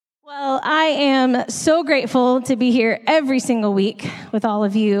I am so grateful to be here every single week with all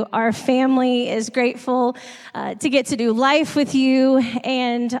of you. Our family is grateful to get to do life with you,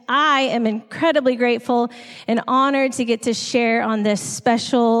 and I am incredibly grateful and honored to get to share on this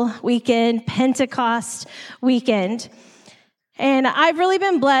special weekend, Pentecost weekend. And I've really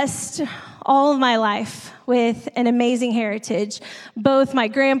been blessed all of my life with an amazing heritage. Both my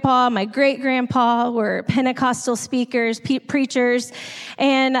grandpa, my great-grandpa were Pentecostal speakers, preachers,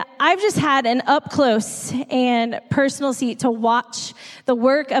 and I've just had an up-close and personal seat to watch the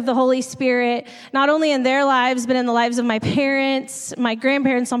work of the Holy Spirit, not only in their lives, but in the lives of my parents, my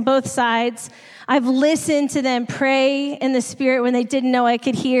grandparents on both sides. I've listened to them pray in the Spirit when they didn't know I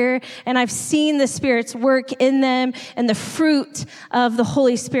could hear, and I've seen the Spirit's work in them and the fruit of the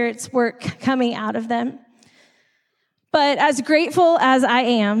Holy Spirit's work coming out of them. But as grateful as I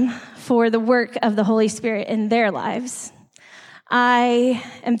am for the work of the Holy Spirit in their lives, I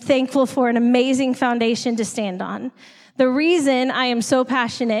am thankful for an amazing foundation to stand on. The reason I am so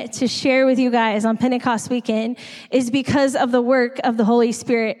passionate to share with you guys on Pentecost weekend is because of the work of the Holy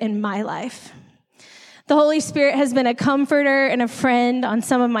Spirit in my life. The Holy Spirit has been a comforter and a friend on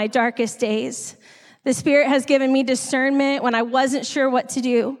some of my darkest days. The Spirit has given me discernment when I wasn't sure what to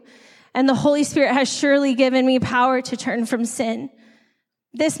do. And the Holy Spirit has surely given me power to turn from sin.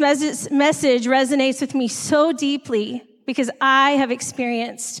 This message resonates with me so deeply because I have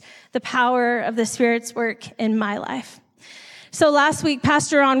experienced the power of the Spirit's work in my life. So last week,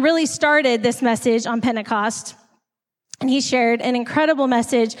 Pastor Ron really started this message on Pentecost. And he shared an incredible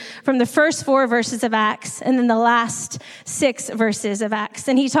message from the first 4 verses of Acts and then the last 6 verses of Acts.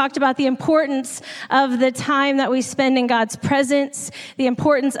 And he talked about the importance of the time that we spend in God's presence, the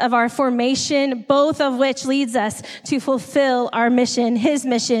importance of our formation, both of which leads us to fulfill our mission, his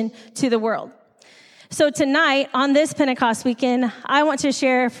mission to the world. So tonight, on this Pentecost weekend, I want to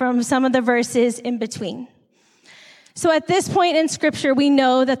share from some of the verses in between. So at this point in Scripture, we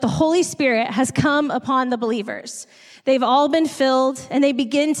know that the Holy Spirit has come upon the believers. They've all been filled, and they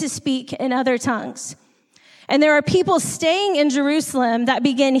begin to speak in other tongues. And there are people staying in Jerusalem that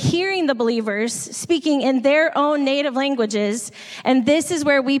begin hearing the believers speaking in their own native languages, and this is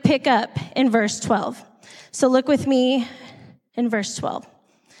where we pick up in verse 12. So look with me in verse 12.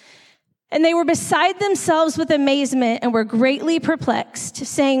 And they were beside themselves with amazement and were greatly perplexed,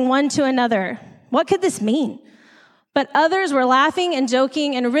 saying one to another, "What could this mean?" But others were laughing and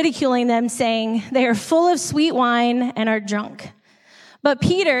joking and ridiculing them, saying, "They are full of sweet wine and are drunk." But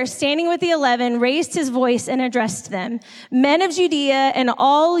Peter, standing with the 11, raised his voice and addressed them, "Men of Judea and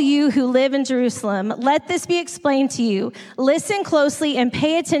all you who live in Jerusalem, let this be explained to you. Listen closely and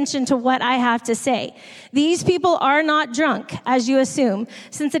pay attention to what I have to say. These people are not drunk, as you assume,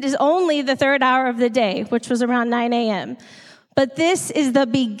 since it is only the 3rd hour of the day," which was around 9 a.m., "but this is the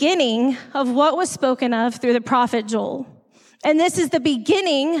beginning of what was spoken of through the prophet Joel." And this is the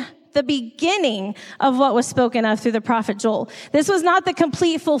beginning of what was spoken of through the prophet Joel. This was not the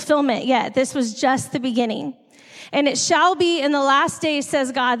complete fulfillment yet. This was just the beginning. "And it shall be in the last days,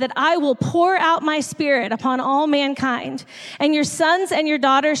 says God, that I will pour out my Spirit upon all mankind. And your sons and your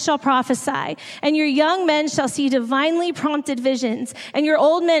daughters shall prophesy. And your young men shall see divinely prompted visions. And your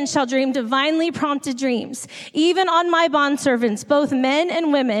old men shall dream divinely prompted dreams. Even on my bondservants, both men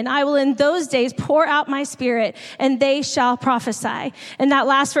and women, I will in those days pour out my Spirit, and they shall prophesy." And that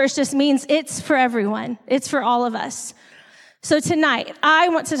last verse just means it's for everyone. It's for all of us. So tonight, I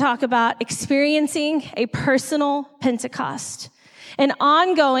want to talk about experiencing a personal Pentecost, an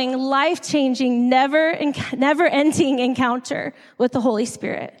ongoing, life-changing, never-ending encounter with the Holy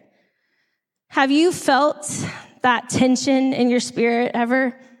Spirit. Have you felt that tension in your spirit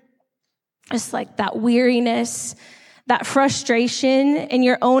ever? Just like that weariness, that frustration in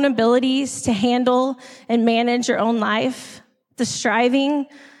your own abilities to handle and manage your own life, the striving?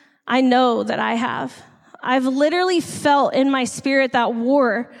 I know that I have. I've literally felt in my spirit that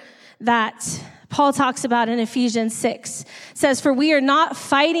war that Paul talks about in Ephesians 6. It says, "For we are not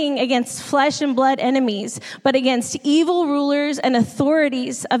fighting against flesh and blood enemies, but against evil rulers and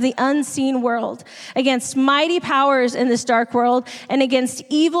authorities of the unseen world, against mighty powers in this dark world, and against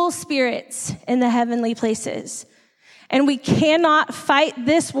evil spirits in the heavenly places." And we cannot fight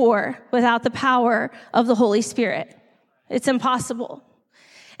this war without the power of the Holy Spirit. It's impossible.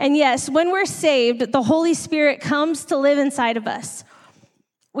 And yes, when we're saved, the Holy Spirit comes to live inside of us.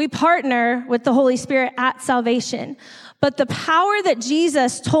 We partner with the Holy Spirit at salvation. But the power that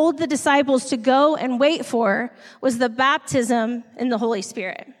Jesus told the disciples to go and wait for was the baptism in the Holy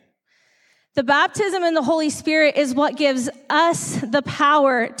Spirit. The baptism in the Holy Spirit is what gives us the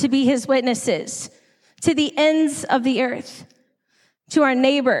power to be his witnesses to the ends of the earth, to our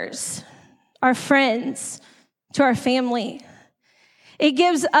neighbors, our friends, to our family. It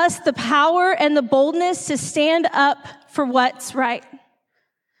gives us the power and the boldness to stand up for what's right.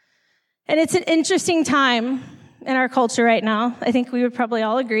 And it's an interesting time in our culture right now. I think we would probably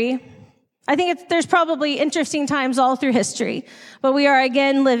all agree. I think there's probably interesting times all through history, but we are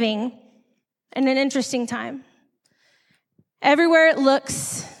again living in an interesting time. Everywhere it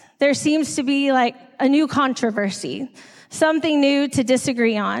looks, there seems to be like a new controversy, something new to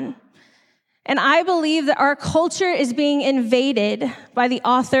disagree on. And I believe that our culture is being invaded by the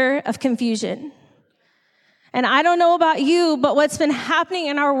author of confusion. And I don't know about you, but what's been happening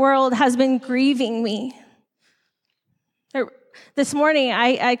in our world has been grieving me. This morning,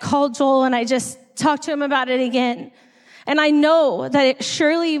 I called Joel and I just talked to him about it again. And I know that it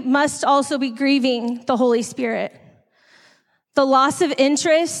surely must also be grieving the Holy Spirit. The loss of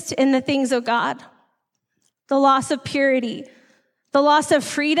interest in the things of God, the loss of purity, the loss of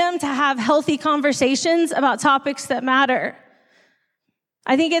freedom to have healthy conversations about topics that matter.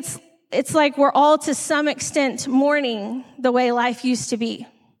 I think it's like we're all to some extent mourning the way life used to be.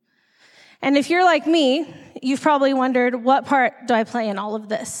 And if you're like me, you've probably wondered, what part do I play in all of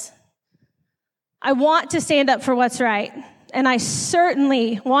this? I want to stand up for what's right. And I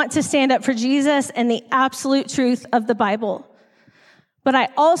certainly want to stand up for Jesus and the absolute truth of the Bible. But I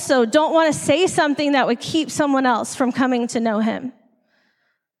also don't want to say something that would keep someone else from coming to know him.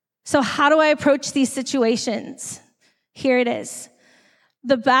 So how do I approach these situations? Here it is.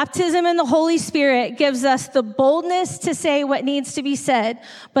 The baptism in the Holy Spirit gives us the boldness to say what needs to be said,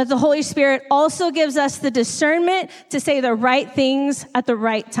 but the Holy Spirit also gives us the discernment to say the right things at the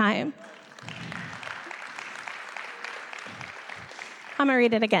right time. I'm going to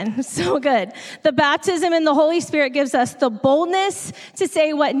read it again. So good. The baptism in the Holy Spirit gives us the boldness to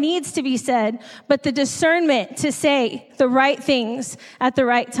say what needs to be said, but the discernment to say the right things at the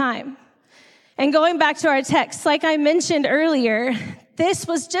right time. And going back to our text, like I mentioned earlier, this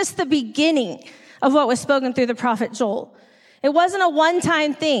was just the beginning of what was spoken through the prophet Joel. It wasn't a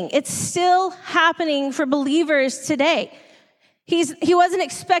one-time thing. It's still happening for believers today. He wasn't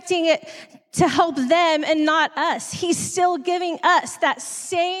expecting it to help them and not us. He's still giving us that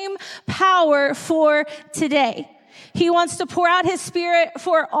same power for today. He wants to pour out his Spirit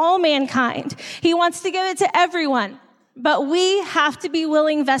for all mankind. He wants to give it to everyone, but we have to be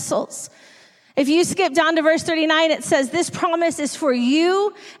willing vessels. If you skip down to verse 39, it says, this promise is for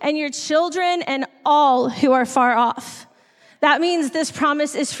you and your children and all who are far off. That means this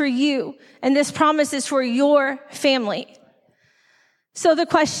promise is for you, and this promise is for your family. So the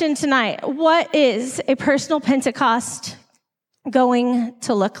question tonight, what is a personal Pentecost going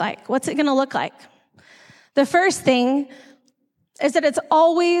to look like? What's it going to look like? The first thing is that it's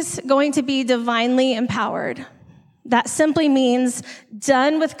always going to be divinely empowered. That simply means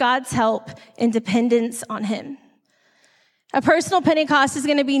done with God's help and dependence on him. A personal Pentecost is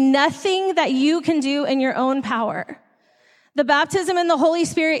going to be nothing that you can do in your own power. The baptism in the Holy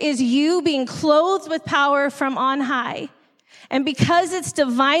Spirit is you being clothed with power from on high. And because it's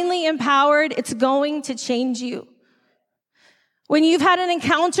divinely empowered, it's going to change you. When you've had an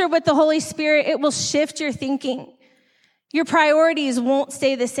encounter with the Holy Spirit, it will shift your thinking. Your priorities won't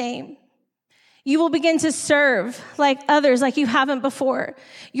stay the same. You will begin to serve like others, like you haven't before.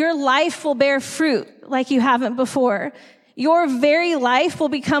 Your life will bear fruit like you haven't before. Your very life will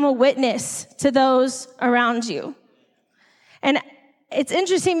become a witness to those around you. And it's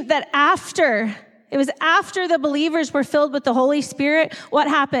interesting that it was after the believers were filled with the Holy Spirit, what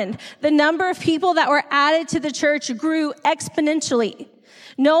happened? The number of people that were added to the church grew exponentially.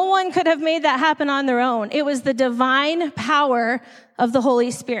 No one could have made that happen on their own. It was the divine power of the Holy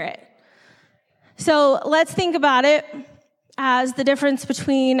Spirit. So let's think about it as the difference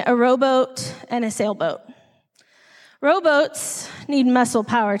between a rowboat and a sailboat. Rowboats need muscle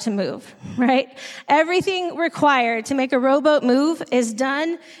power to move, right? Everything required to make a rowboat move is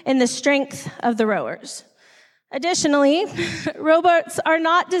done in the strength of the rowers. Additionally, rowboats are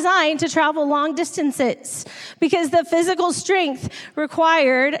not designed to travel long distances because the physical strength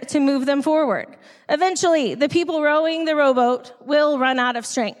required to move them forward. Eventually, the people rowing the rowboat will run out of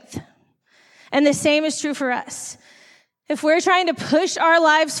strength. And the same is true for us. If we're trying to push our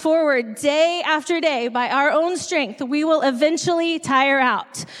lives forward day after day by our own strength, we will eventually tire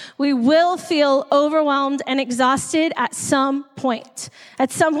out. We will feel overwhelmed and exhausted at some point.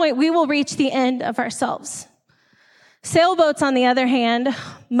 At some point, we will reach the end of ourselves. Sailboats, on the other hand,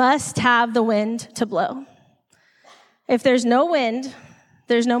 must have the wind to blow. If there's no wind,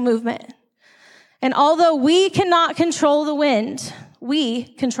 there's no movement. And although we cannot control the wind, we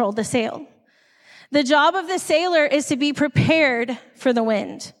control the sail. The job of the sailor is to be prepared for the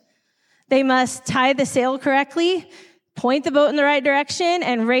wind. They must tie the sail correctly, point the boat in the right direction,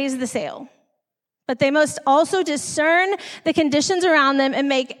 and raise the sail. But they must also discern the conditions around them and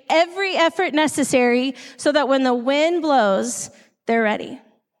make every effort necessary so that when the wind blows, they're ready.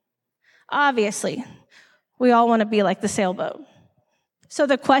 Obviously, we all want to be like the sailboat. So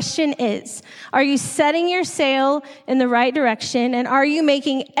the question is, are you setting your sail in the right direction, and are you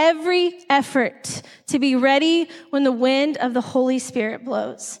making every effort to be ready when the wind of the Holy Spirit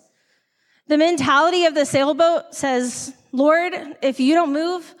blows? The mentality of the sailboat says, Lord, if you don't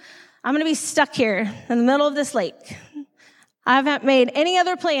move, I'm going to be stuck here in the middle of this lake. I haven't made any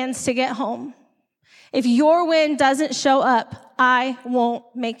other plans to get home. If your wind doesn't show up, I won't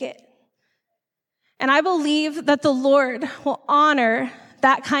make it. And I believe that the Lord will honor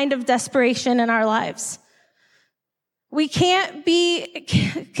that kind of desperation in our lives. We can't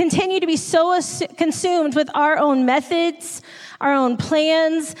continue to be so consumed with our own methods, our own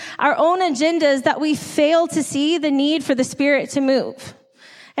plans, our own agendas that we fail to see the need for the Spirit to move.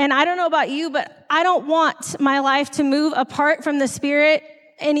 And I don't know about you, but I don't want my life to move apart from the Spirit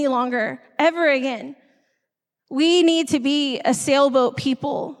any longer, ever again. We need to be a sailboat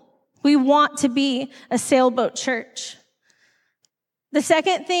people. We want to be a sailboat church. The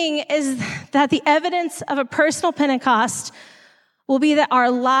second thing is that the evidence of a personal Pentecost will be that our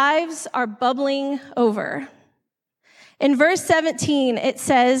lives are bubbling over. In verse 17, it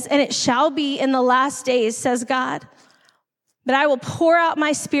says, "And it shall be in the last days, says God, that I will pour out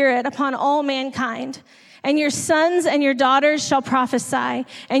my Spirit upon all mankind, and your sons and your daughters shall prophesy,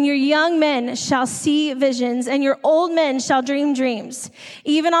 and your young men shall see visions, and your old men shall dream dreams.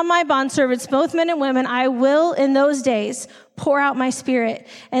 Even on my bondservants, both men and women, I will in those days pour out my Spirit,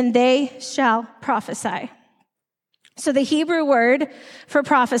 and they shall prophesy." So the Hebrew word for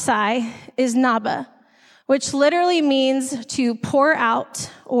prophesy is naba, which literally means to pour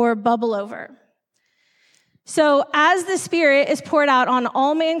out or bubble over. So as the Spirit is poured out on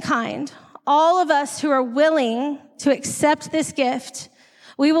all mankind, all of us who are willing to accept this gift,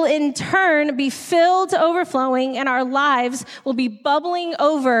 we will in turn be filled to overflowing, and our lives will be bubbling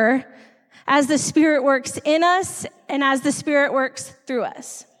over as the Spirit works in us and as the Spirit works through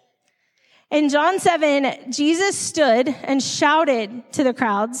us. In John 7, Jesus stood and shouted to the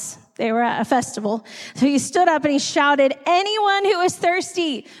crowds. They were at a festival. So he stood up and he shouted, "Anyone who is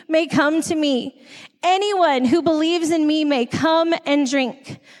thirsty may come to me. Anyone who believes in me may come and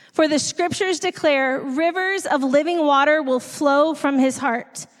drink. For the scriptures declare rivers of living water will flow from his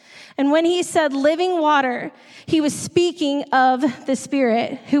heart." And when he said living water, he was speaking of the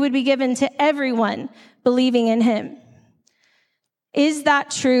Spirit who would be given to everyone believing in him. Is that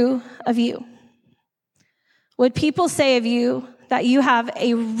true of you? Would people say of you that you have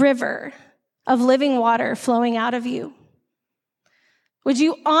a river of living water flowing out of you? Would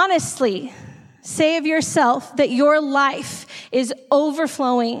you honestly say of yourself that your life is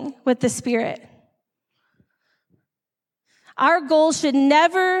overflowing with the Spirit? Our goal should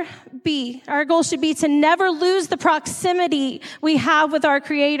be to never lose the proximity we have with our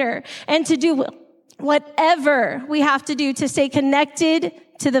Creator, and to do whatever we have to do to stay connected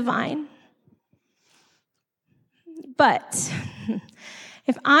to the vine. But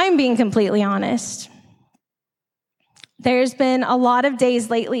if I'm being completely honest, there's been a lot of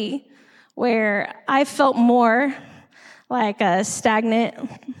days lately where I felt more like a stagnant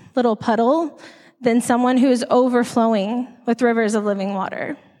little puddle than someone who is overflowing with rivers of living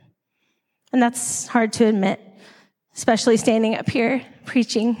water. And that's hard to admit, especially standing up here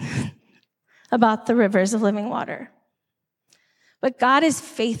preaching about the rivers of living water. But God is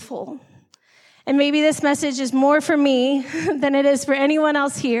faithful. And maybe this message is more for me than it is for anyone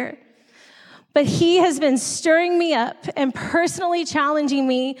else here. But he has been stirring me up and personally challenging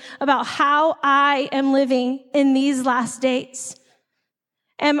me about how I am living in these last days.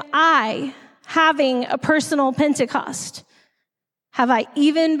 Am I having a personal Pentecost? Have I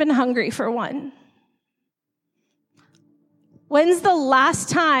even been hungry for one? When's the last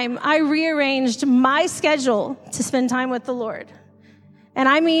time I rearranged my schedule to spend time with the Lord? And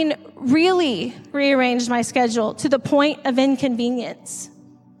I mean really rearranged my schedule to the point of inconvenience.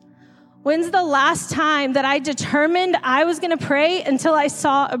 When's the last time that I determined I was going to pray until I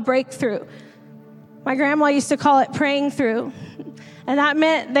saw a breakthrough? My grandma used to call it praying through. And that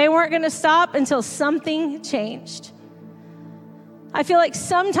meant they weren't going to stop until something changed. I feel like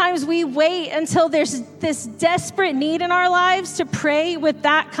sometimes we wait until there's this desperate need in our lives to pray with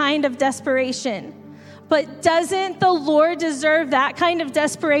that kind of desperation. But doesn't the Lord deserve that kind of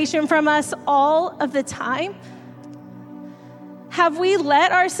desperation from us all of the time? Have we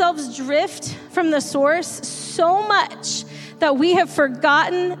let ourselves drift from the source so much that we have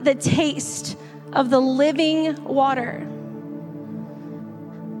forgotten the taste of the living water.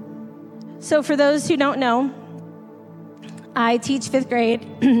 So for those who don't know, I teach 5th grade,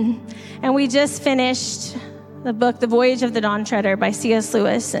 and we just finished the book, The Voyage of the Dawn Treader by C.S.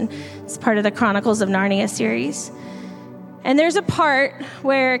 Lewis, and it's part of the Chronicles of Narnia series. And there's a part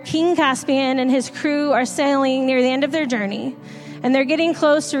where King Caspian and his crew are sailing near the end of their journey, and they're getting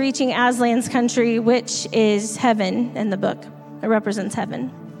close to reaching Aslan's country, which is heaven in the book. It represents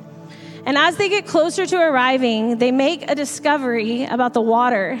heaven. And as they get closer to arriving, they make a discovery about the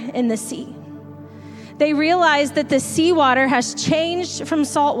water in the sea. They realize that the seawater has changed from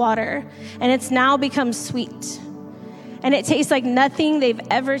salt water, and it's now become sweet. And it tastes like nothing they've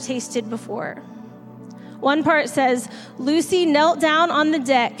ever tasted before. One part says, Lucy knelt down on the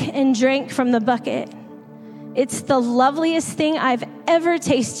deck and drank from the bucket. It's the loveliest thing I've ever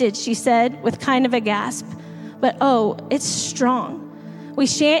tasted, she said, with kind of a gasp. But oh, it's strong. We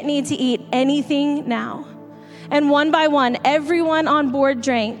shan't need to eat anything now. And one by one, everyone on board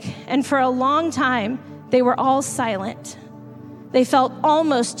drank, and for a long time, they were all silent. They felt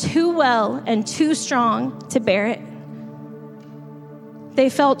almost too well and too strong to bear it. They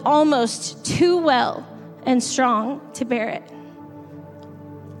felt almost too well and strong to bear it.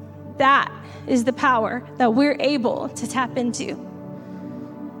 That is the power that we're able to tap into.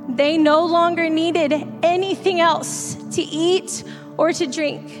 They no longer needed anything else to eat or to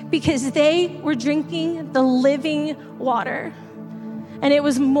drink because they were drinking the living water, and it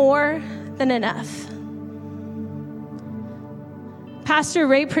was more than enough. Pastor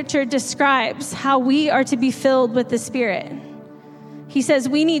Ray Pritchard describes how we are to be filled with the Spirit. He says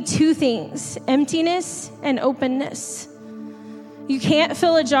we need 2 things, emptiness and openness. You can't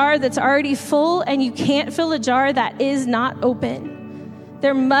fill a jar that's already full, and you can't fill a jar that is not open.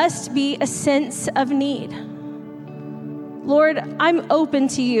 There must be a sense of need. Lord, I'm open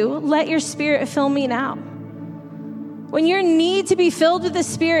to you. Let your Spirit fill me now. When your need to be filled with the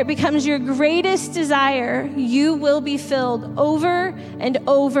Spirit becomes your greatest desire, you will be filled over and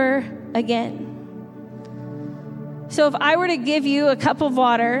over again. So if I were to give you a cup of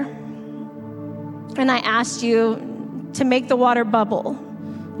water and I asked you to make the water bubble,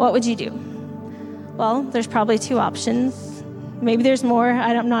 what would you do? Well, there's probably 2 options. Maybe there's more.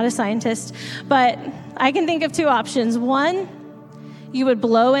 I'm not a scientist, but I can think of 2 options. One, you would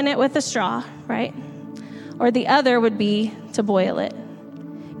blow in it with a straw, right? Or the other would be to boil it.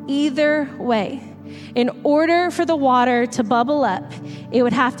 Either way, in order for the water to bubble up, it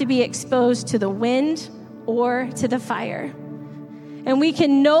would have to be exposed to the wind or to the fire. And we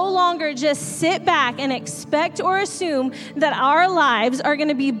can no longer just sit back and expect or assume that our lives are going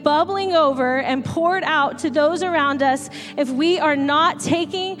to be bubbling over and poured out to those around us if we are not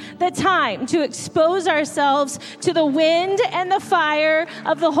taking the time to expose ourselves to the wind and the fire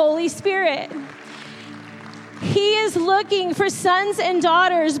of the Holy Spirit. He is looking for sons and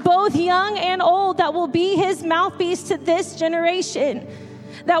daughters, both young and old, that will be his mouthpiece to this generation,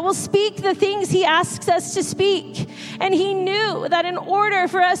 that will speak the things he asks us to speak. And he knew that in order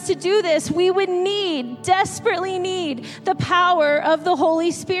for us to do this, we would desperately need the power of the Holy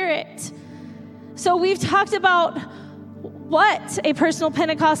Spirit. So we've talked about what a personal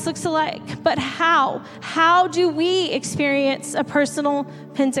Pentecost looks like, but how? How do we experience a personal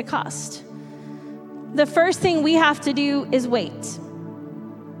Pentecost? The first thing we have to do is wait.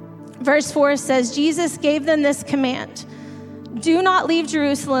 Verse 4 says, Jesus gave them this command: do not leave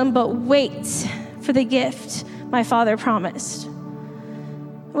Jerusalem, but wait for the gift my Father promised.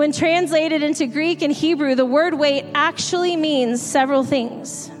 When translated into Greek and Hebrew, the word wait actually means several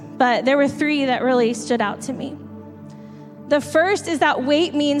things, but there were 3 that really stood out to me. The first is that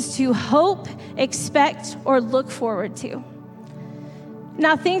wait means to hope, expect, or look forward to.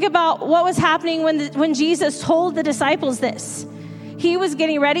 Now think about what was happening when Jesus told the disciples this. He was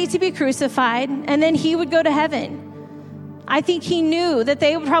getting ready to be crucified, and then he would go to heaven. I think he knew that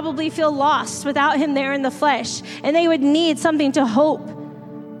they would probably feel lost without him there in the flesh, and they would need something to hope,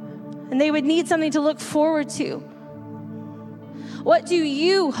 and they would need something to look forward to. What do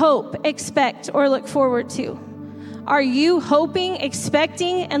you hope, expect, or look forward to? Are you hoping,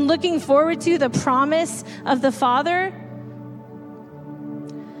 expecting, and looking forward to the promise of the Father?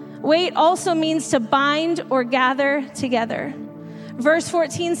 Wait also means to bind or gather together. Verse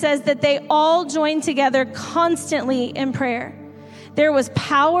 14 says that they all joined together constantly in prayer. There was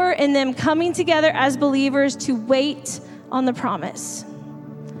power in them coming together as believers to wait on the promise.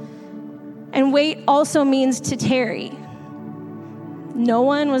 And wait also means to tarry. No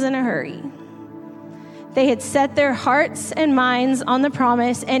one was in a hurry. They had set their hearts and minds on the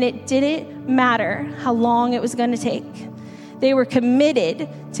promise, and it didn't matter how long it was going to take. They were committed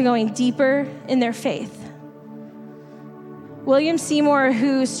to going deeper in their faith. William Seymour,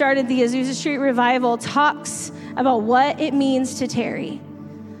 who started the Azusa Street Revival, talks about what it means to tarry.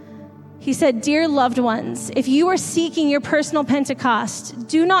 He said, "Dear loved ones, if you are seeking your personal Pentecost,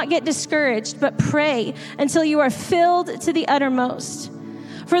 do not get discouraged, but pray until you are filled to the uttermost.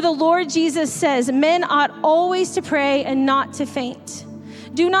 For the Lord Jesus says, men ought always to pray and not to faint.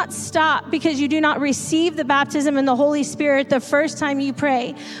 Do not stop because you do not receive the baptism in the Holy Spirit the first time you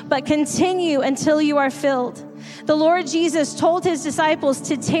pray, but continue until you are filled. The Lord Jesus told his disciples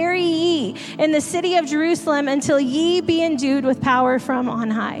to tarry ye in the city of Jerusalem until ye be endued with power from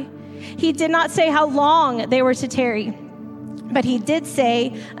on high. He did not say how long they were to tarry, but he did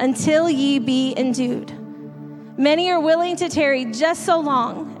say, until ye be endued. Many are willing to tarry just so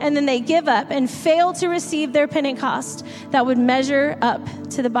long, and then they give up and fail to receive their Pentecost that would measure up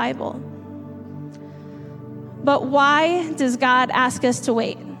to the Bible. But why does God ask us to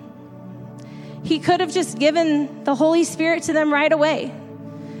wait? He could have just given the Holy Spirit to them right away,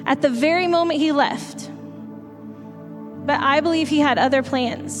 at the very moment he left. But I believe he had other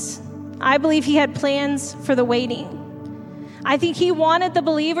plans. I believe he had plans for the waiting. I think he wanted the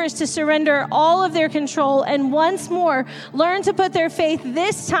believers to surrender all of their control and once more learn to put their faith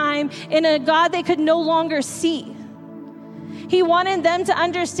this time in a God they could no longer see. He wanted them to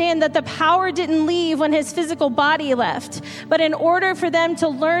understand that the power didn't leave when his physical body left, but in order for them to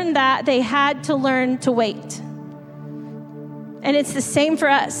learn that, they had to learn to wait. And it's the same for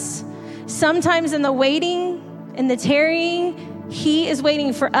us. Sometimes in the waiting, in the tarrying, he is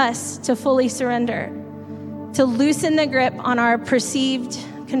waiting for us to fully surrender, to loosen the grip on our perceived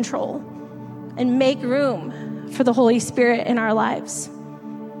control and make room for the Holy Spirit in our lives.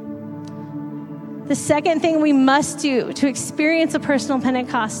 The second thing we must do to experience a personal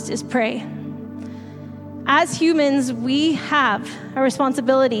Pentecost is pray. As humans, we have a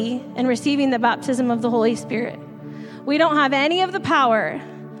responsibility in receiving the baptism of the Holy Spirit. We don't have any of the power,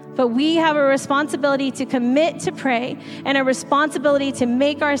 but we have a responsibility to commit to pray and a responsibility to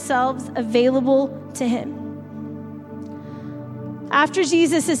make ourselves available to him. After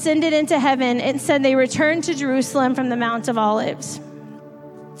Jesus ascended into heaven, it said they returned to Jerusalem from the Mount of Olives.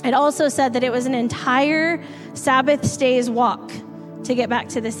 It also said that it was an entire Sabbath day's walk to get back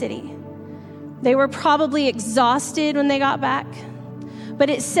to the city. They were probably exhausted when they got back. But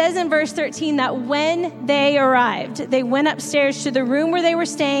it says in verse 13 that when they arrived, they went upstairs to the room where they were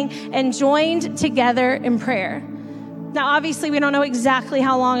staying and joined together in prayer. Now, obviously, we don't know exactly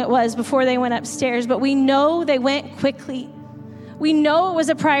how long it was before they went upstairs, but we know they went quickly. We know it was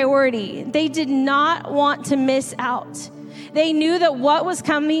a priority. They did not want to miss out. They knew that what was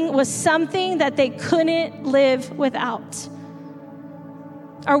coming was something that they couldn't live without.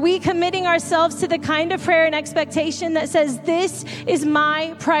 Are we committing ourselves to the kind of prayer and expectation that says, this is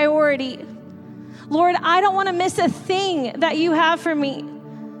my priority? Lord, I don't want to miss a thing that you have for me.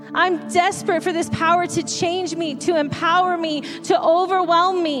 I'm desperate for this power to change me, to empower me, to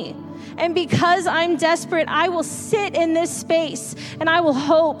overwhelm me. And because I'm desperate, I will sit in this space and I will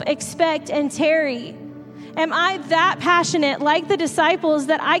hope, expect, and tarry. Am I that passionate, like the disciples,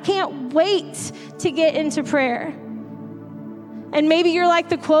 that I can't wait to get into prayer? And maybe you're like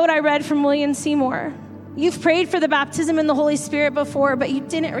the quote I read from William Seymour. You've prayed for the baptism in the Holy Spirit before, but you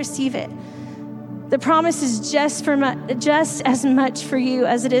didn't receive it. The promise is just as much for you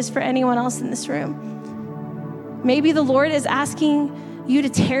as it is for anyone else in this room. Maybe the Lord is asking you to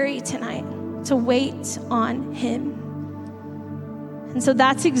tarry tonight, to wait on him. And so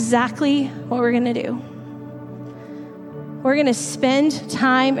that's exactly what we're going to do. We're going to spend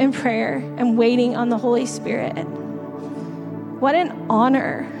time in prayer and waiting on the Holy Spirit. What an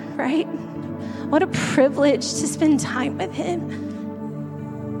honor, right? What a privilege to spend time with him.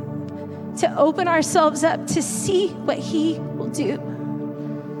 To open ourselves up to see what he will do.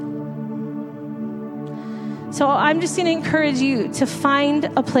 So I'm just going to encourage you to find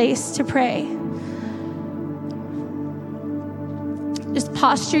a place to pray. Just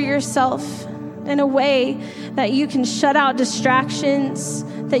posture yourself in a way that you can shut out distractions,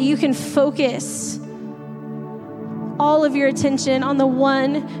 that you can focus all of your attention on the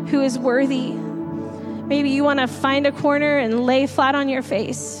one who is worthy. Maybe you want to find a corner and lay flat on your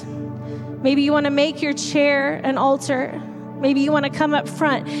face. Maybe you want to make your chair an altar. Maybe you want to come up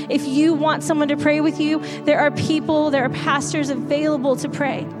front. If you want someone to pray with you, there are pastors available to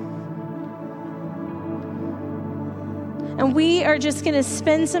pray. And we are just going to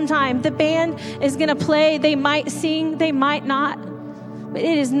spend some time. The band is going to play. They might sing, they might not. But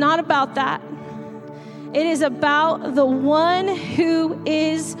it is not about that. It is about the one who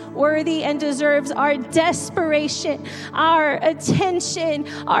is worthy and deserves our desperation, our attention,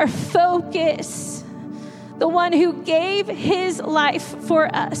 our focus. The one who gave his life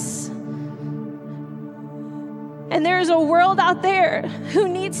for us. And there's a world out there who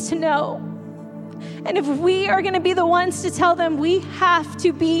needs to know. And if we are going to be the ones to tell them, we have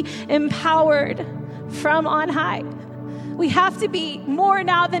to be empowered from on high. We have to be more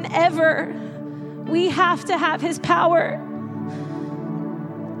now than ever. We have to have his power.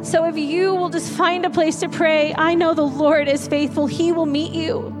 So if you will just find a place to pray, I know the Lord is faithful. He will meet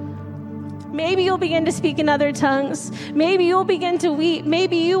you. Maybe you'll begin to speak in other tongues. Maybe you'll begin to weep.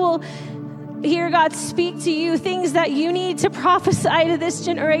 Maybe you will hear God speak to you things that you need to prophesy to this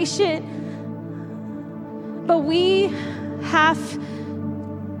generation. But we have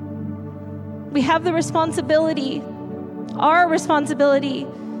the responsibility. Our responsibility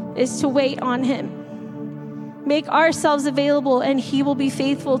is to wait on him. Make ourselves available, and he will be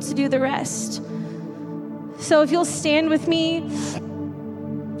faithful to do the rest. So if you'll stand with me,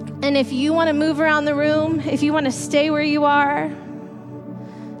 and if you want to move around the room, if you want to stay where you are,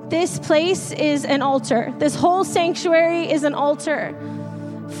 this place is an altar. This whole sanctuary is an altar.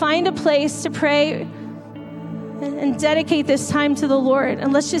 Find a place to pray and dedicate this time to the Lord,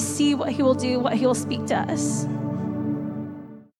 and let's just see what he will do, what he will speak to us.